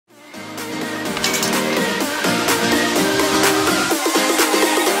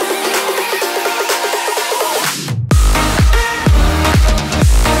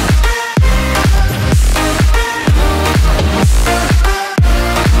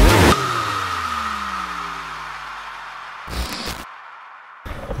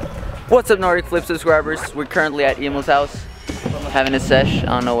What's up, Nordic Flip subscribers? We're currently at Emil's house, having a sesh. I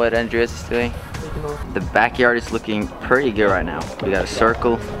don't know what Andreas is doing. The backyard is looking pretty good right now. We got a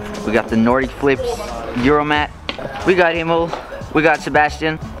circle, we got the Nordic Flips Euromat, we got Emil, we got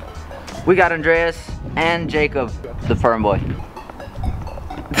Sebastian, we got Andreas, and Jacob, the perm boy.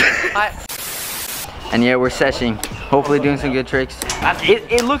 Hi. And yeah, we're seshing, hopefully doing some good tricks.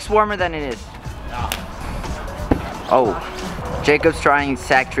 It looks warmer than it is. Oh, Jacob's trying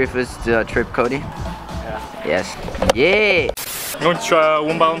sack triffers to trip Cody. Yeah. Yes. Yeah. I'm going to try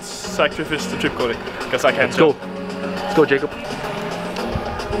one bounce sack triffers to trip Cody, because I can't. Let's go. Let's go, Jacob.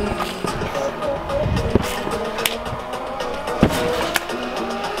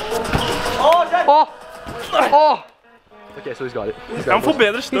 Oh, oh! Oh! Okay, so he's got it. I'm for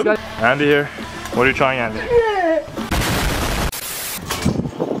better stuff. Andy here. What are you trying, Andy? Yeah.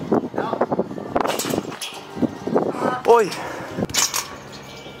 Oi!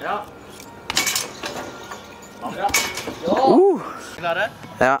 Ja. Klare?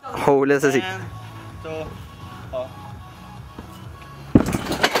 Ja, hold seg sikkert. 1, 2,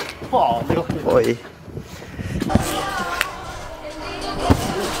 Faen, oi.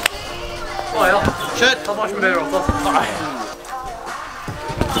 ja. Kjør! Ta marshmallow rått, altså. Nei.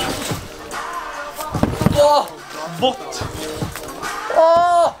 Åh! Bot!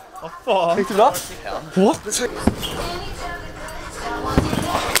 Åh! Hva faen? Gikk det bra? Ja. What?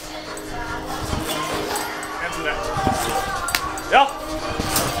 Ja!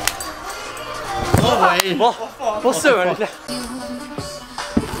 Hva søren egentlig?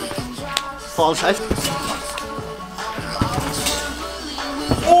 Faen skjeft.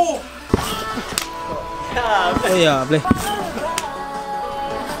 Åh! Jævlig.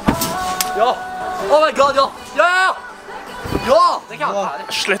 Ja! Oh my god, ja! Ja! Ja! Det kan jeg ha.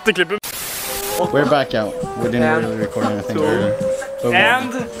 Slette klippen. We're back out. We didn't really record anything earlier.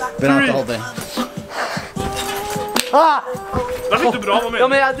 And 3. Ah!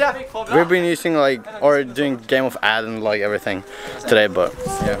 We've been using like, or doing game of ad and like everything today, but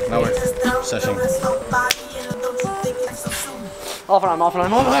yeah, now we're seshing. Off and on.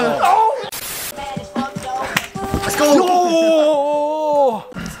 Let's go! Yo!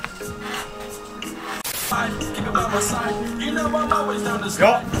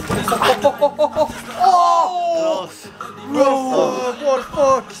 Ja! Oh! Bro, what the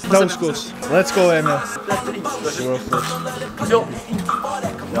fuck? Nose goes. Let's go, Emil. Yo!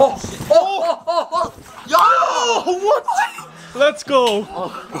 Oh! Yo! What? Let's go!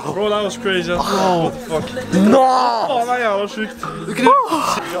 Bro, that was crazy. Oh, what the fuck? No! Faen, det er jævla sykt.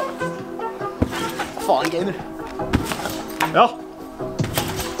 Faen, gamer. Ja.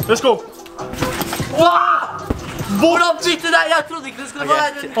 Let's go! Hvordan sitter det der? Jeg trodde ikke det skulle være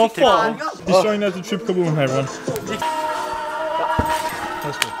en Å faen! He's trying not to trip kaboom, everyone.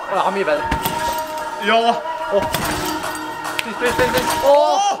 Let's go. Jeg har mye bedre. Ja! Spil.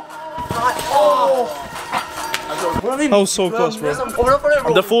 Åh! Nei, åh! That was so close, bro.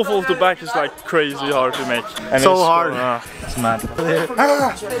 The full fall to back is like crazy hard to make. And So hard. It's mad. Hey,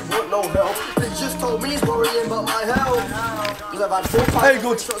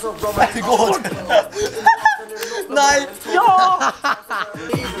 good. Hey, good. Nei! Ja!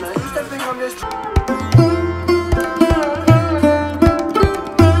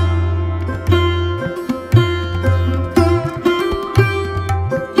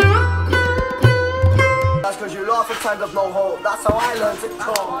 Times of no hope, that's how I learned to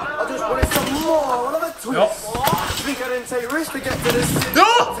talk. I just wanted some more, another twist. Think I didn't take risks to get to this.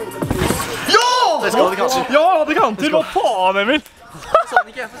 Ja! Ja! Let's go, det kan du. Ja, det kan til. Hva faen, Emil?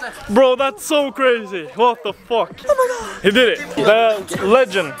 Bro, that's so crazy. What the fuck? Oh my god. He did it. The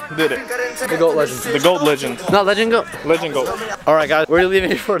legend did it. The goat legend. The goat legend. No, legend goat. Legend goat. Alright guys, we're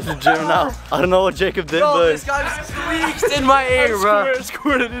leaving for the gym now. I don't know what Jacob did, Bro, but this guy squeaked in my ear, bro.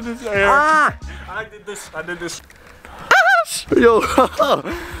 Squirted in his hair. Ah! I did this. yo,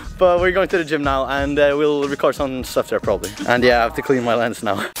 but we're going to the gym now and we'll record some stuff there probably. And yeah, I have to clean my lens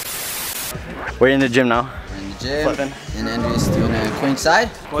now. We're in the gym now. We're in the gym, and Andreas doing a queen side.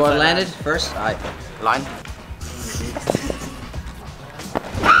 Quad landed first. Alright, line.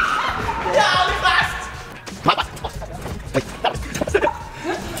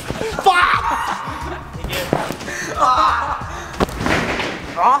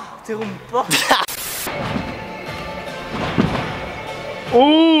 Til rumpa.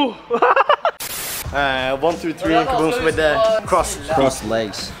 Oh! 1, 2, 3 kabooms with the cross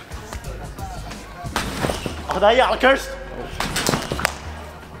legs. Det er jævla cursed.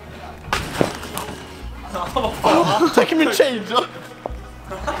 Take me change.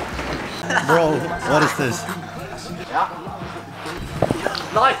 Bro, what is this?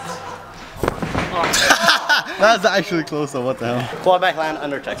 Nice. That's actually close though, what the hell? Fall back land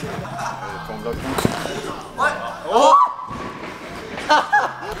under check. What? Oh!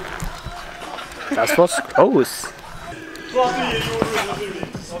 That was close.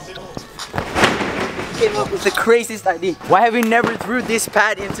 Came up with the craziest idea. Why have we never threw this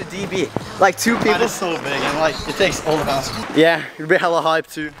pad into DB? Like 2 people. That is so big and like it takes all of us. Yeah, you'll be hella hype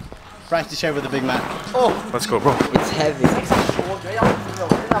to practice here with the big mat. Oh, let's go, bro. It's heavy.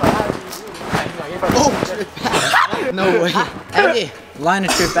 Oh! No way. Eddie, line a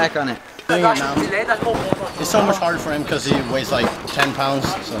trip back on it. Doing it now. It's so much harder for him because he weighs like 10 pounds.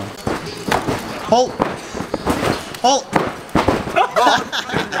 So. Hold! Hold!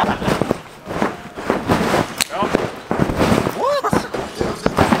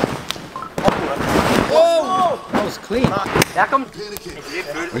 That was clean.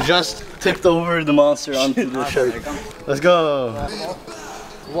 We just tipped over the monster onto the shirt. Let's go.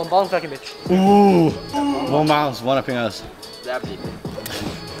 One bounce back a bit. Ooh. One mouse, one upping us.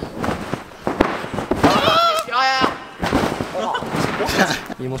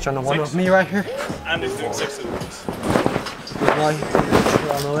 You must try to one up me right here. And he's doing 6 of these. I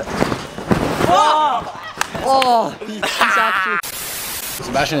know it. Oh! He's actually...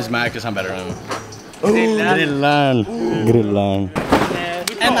 Sebastian is mad because I'm better than him. Grillan. Grillan.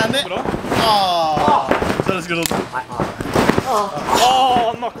 En ende. Åh! Så det skulle stått.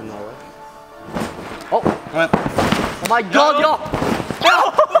 Åh, knock! Oh! Kom igjen. Oh my god, ja!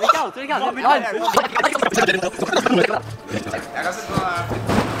 Ja! Trykk out!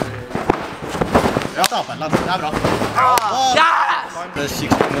 Ja, stapet. Det er bra. Ja! Det er 6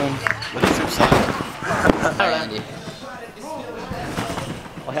 million. But it's upside.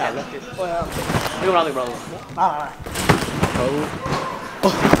 Åh jävlar. Det går aldrig bra då.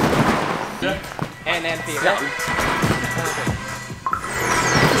 En fyra.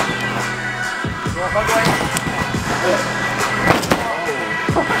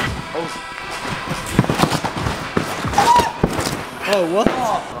 Oh, what?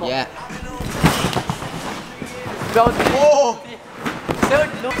 Yeah. Oh!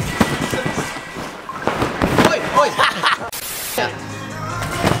 Oi, oi!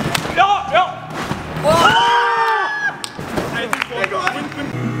 Ja, ja!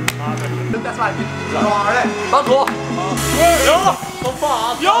 Vant på! Ja! Som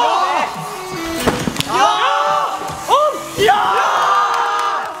faen! Ja! Ja! Ja!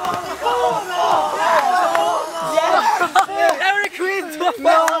 Every queen!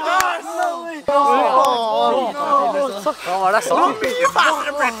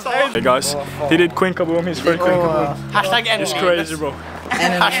 Hey guys, he did Quinkaboom, his first Quinkaboom. Hashtag It's crazy, bro.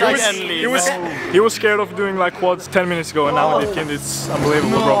 Hashtag He was scared of doing like quads 10 minutes ago and now he did. It's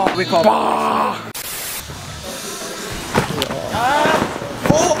unbelievable, bro.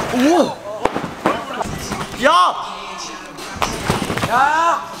 Ja!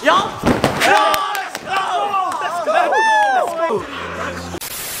 Ja! Ja! Ja! Let's go! Let's go!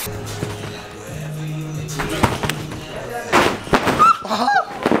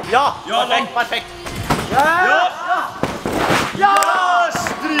 Ja! Perfekt, perfekt! Ja! Ja!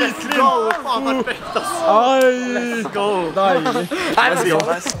 Dritklin! Faen, perfekt, ass! Let's go! Deilig! Let's go!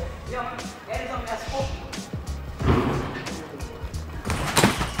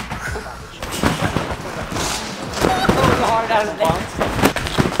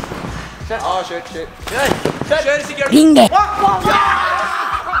 Ja, kjør. Kör sikkert. Ring det!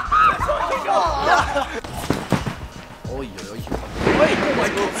 Oi.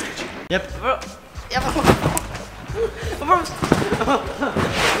 Jepp.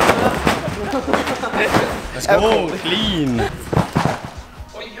 Let's go! Clean!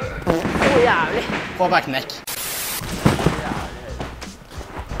 På back neck.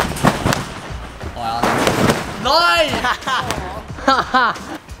 Nei!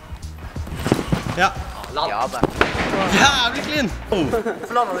 Ja. Ja, bare. Jævlig clean! Oh.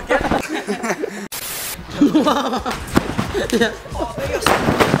 Forlander du ikke?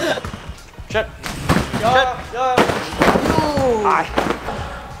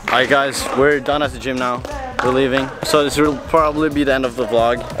 Alright guys, we're done at the gym now. We're leaving. So this will probably be the end of the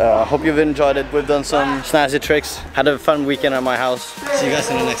vlog. Hope you've enjoyed it. We've done some snazzy tricks. Had a fun weekend at my house. See you guys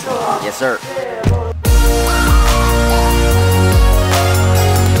in the next one. Yes, sir.